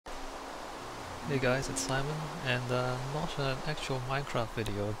Hey guys, it's Simon, and not an actual Minecraft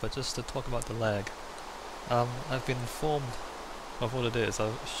video, but just to talk about the lag. I've been informed of what it is.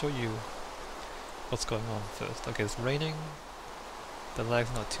 I'll show you what's going on first. Okay, it's raining. The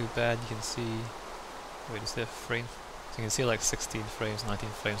lag's not too bad. You can see... Wait, is there frames? So you can see like 16 frames, 19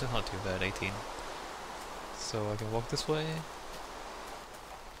 frames. It's not too bad, 18. So I can walk this way.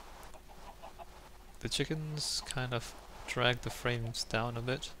 The chickens kind of drag the frames down a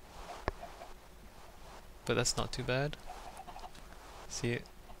bit, but that's not too bad. See,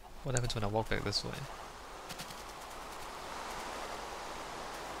 what happens when I walk back this way?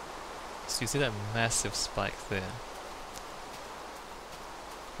 So you see that massive spike there.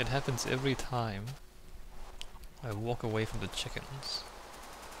 It happens every time I walk away from the chickens.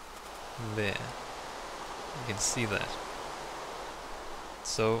 There. You can see that.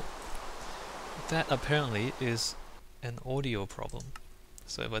 So that apparently is an audio problem.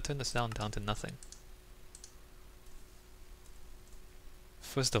 So if I turn the sound down to nothing,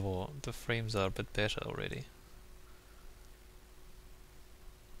 first of all, the frames are a bit better already.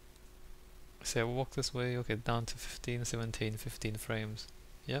 Say I walk this way, okay, down to 15, 17, 15 frames.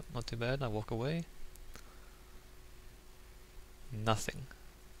 Yep, not too bad. I walk away. Nothing.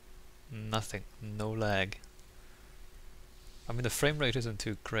 Nothing. No lag. I mean, the frame rate isn't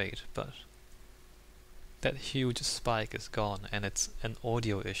too great, but that huge spike is gone, and it's an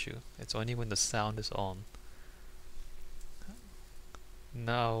audio issue. It's only when the sound is on.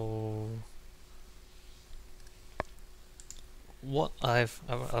 Now, what I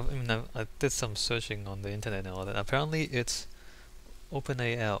did some searching on the internet and all that. Apparently, it's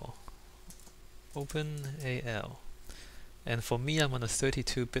OpenAL. OpenAL. And for me, I'm on a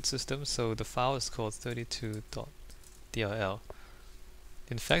 32-bit system, so the file is called 32.dll.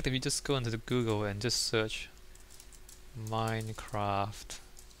 In fact, if you just go into the Google and just search Minecraft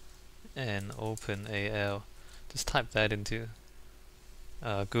and OpenAL, just type that into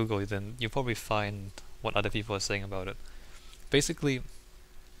Google, then you'll probably find what other people are saying about it. Basically,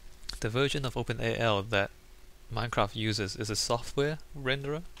 the version of OpenAL that Minecraft uses is a software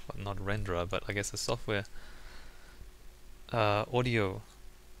renderer, well, not renderer, but I guess a software audio.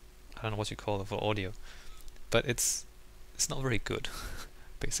 I don't know what you call it for audio, but it's not very good,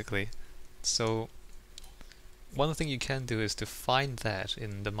 basically. So one thing you can do is to find that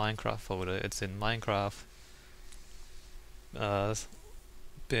in the Minecraft folder. It's in Minecraft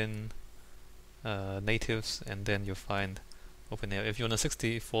bin natives, and then you'll find OpenAL. If you're on a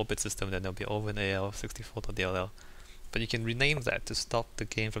 64-bit system, then there'll be OpenAL 64.dll. But you can rename that to stop the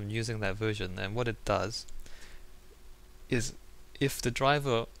game from using that version. And what it does is, if the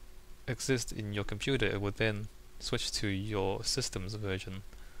driver exists in your computer, it would then switch to your system's version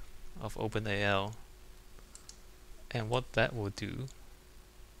of OpenAL. And what that will do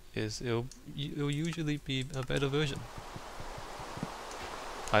is it'll usually be a better version.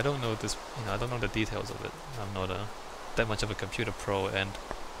 I don't know this, I don't know the details of it. I'm not that much of a computer pro, and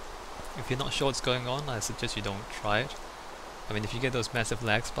if you're not sure what's going on, I suggest you don't try it. I mean, if you get those massive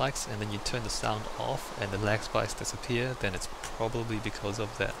lag spikes and then you turn the sound off and the lag spikes disappear, then it's probably because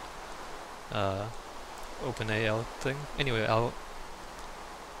of that OpenAL thing. Anyway, I'll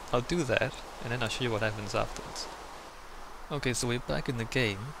do that, and then I'll show you what happens afterwards. Okay, so we're back in the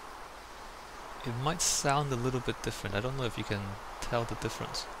game. It might sound a little bit different. I don't know if you can tell the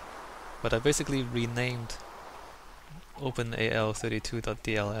difference, but I basically renamed OpenAL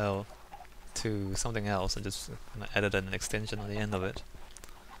 32.dll to something else and just added an extension on the end of it.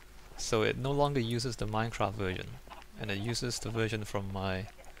 So it no longer uses the Minecraft version, and it uses the version from my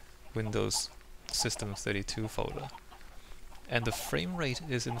Windows System 32 folder. And the frame rate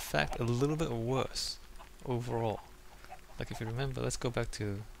is in fact a little bit worse overall. Like if you remember, let's go back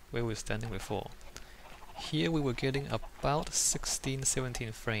to where we were standing before. Here we were getting about 16,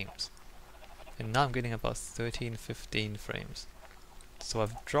 17 frames. And now I'm getting about 13, 15 frames. So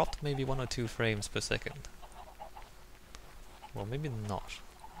I've dropped maybe 1 or 2 frames per second. Well, maybe not.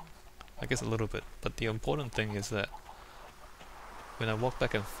 I guess a little bit. But the important thing is that when I walk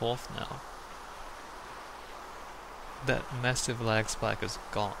back and forth now, that massive lag spike is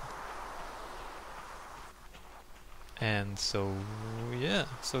gone. And so, yeah,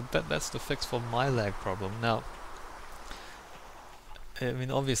 so that's the fix for my lag problem. Now, I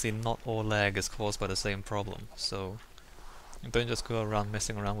mean, obviously not all lag is caused by the same problem, so don't just go around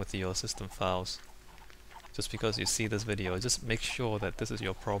messing around with your system files just because you see this video. Just make sure that this is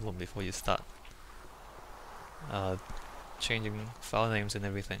your problem before you start changing file names and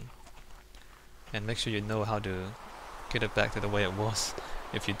everything. And make sure you know how to get it back to the way it was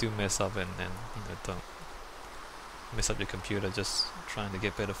if you do mess up and don't. mess up your computer just trying to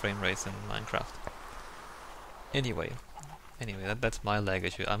get better frame rates in Minecraft. Anyway, that's my lag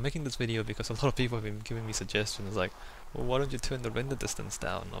issue. I'm making this video because a lot of people have been giving me suggestions like, well, why don't you turn the render distance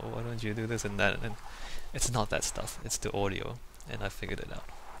down, or why don't you do this and that, and it's not that stuff, it's the audio, and I figured it out.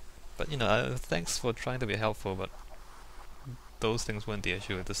 But you know, thanks for trying to be helpful, but those things weren't the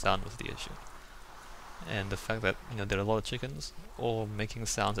issue, the sound was the issue. And the fact that, you know, there are a lot of chickens all making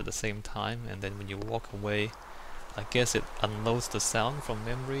sounds at the same time, and then when you walk away, I guess it unloads the sound from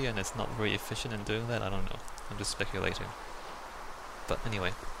memory and it's not very efficient in doing that. I don't know, I'm just speculating. But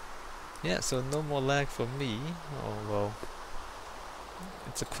anyway, yeah, so no more lag for me. Oh well,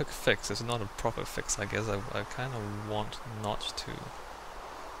 it's a quick fix, it's not a proper fix, I guess. I kind of want Notch to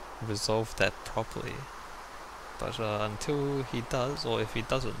resolve that properly. But until he does, or if he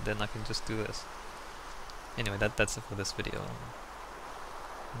doesn't, then I can just do this. Anyway, that's it for this video.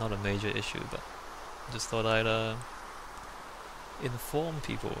 Not a major issue, but just thought I'd inform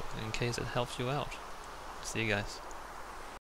people in case it helps you out. See you guys.